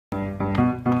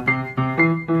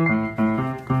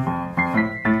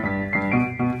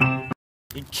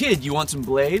Kid, you want some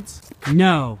blades?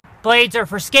 No. Blades are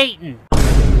for skating.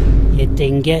 You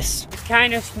dingus. It's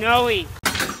kind of snowy.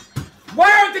 Why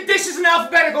aren't the dishes in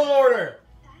alphabetical order?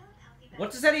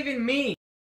 What does that even mean?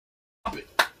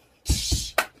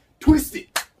 Twist it.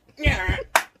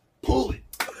 Pull it.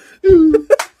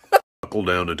 Buckle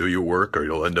down and do your work or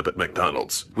you'll end up at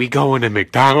McDonald's. We going to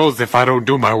McDonald's if I don't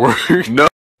do my work? No.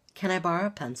 Can I borrow a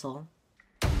pencil?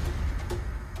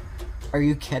 Are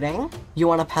you kidding? You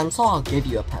want a pencil? I'll give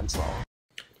you a pencil.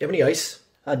 You have any ice?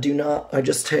 I do not. I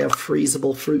just have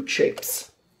freezable fruit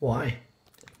shapes. Why?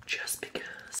 Just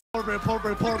because.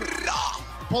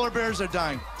 Polar bears are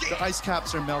dying. The ice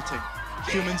caps are melting.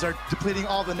 Humans are depleting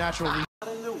all the natural resources.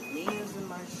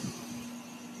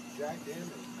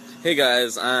 Hey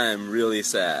guys, I'm really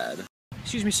sad.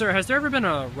 Excuse me, sir, has there ever been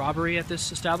a robbery at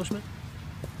this establishment?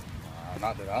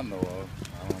 Not that I know of.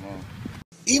 I don't know.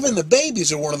 Even the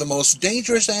babies are one of the most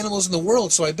dangerous animals in the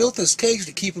world, so I built this cage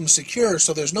to keep them secure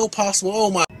so there's no possible... Oh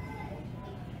my...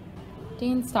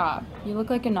 Dean, stop. You look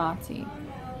like a Nazi.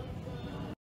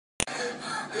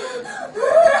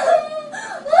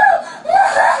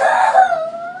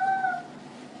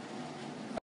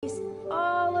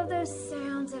 All of those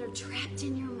sounds that are trapped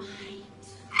in your mind.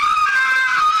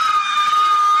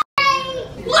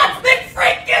 Let's be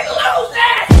freaking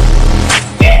losers!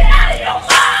 Get out of your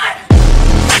mind!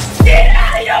 Get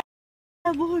out of your...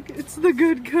 Oh, look, it's the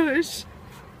good Kush.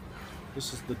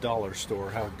 This is the dollar store.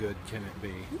 How good can it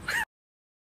be?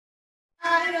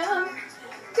 I know,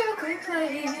 go quit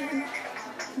playing.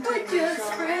 We're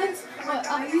just friends. What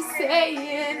are you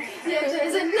saying? Yeah,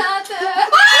 there's another.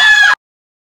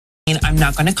 I'm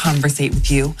not going to conversate with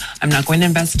you. I'm not going to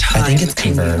invest time. I think it's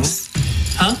in converse. you.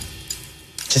 Huh?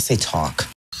 Just say talk.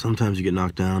 Sometimes you get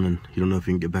knocked down and you don't know if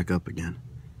you can get back up again.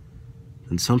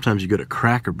 And sometimes you go to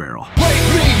Cracker Barrel.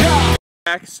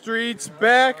 Backstreet's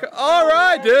back. All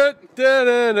right, dude.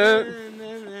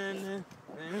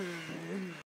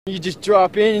 You just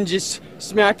drop in and just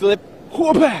smack the lip.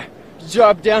 Whoop!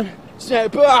 Drop down.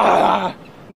 Snap. Ah!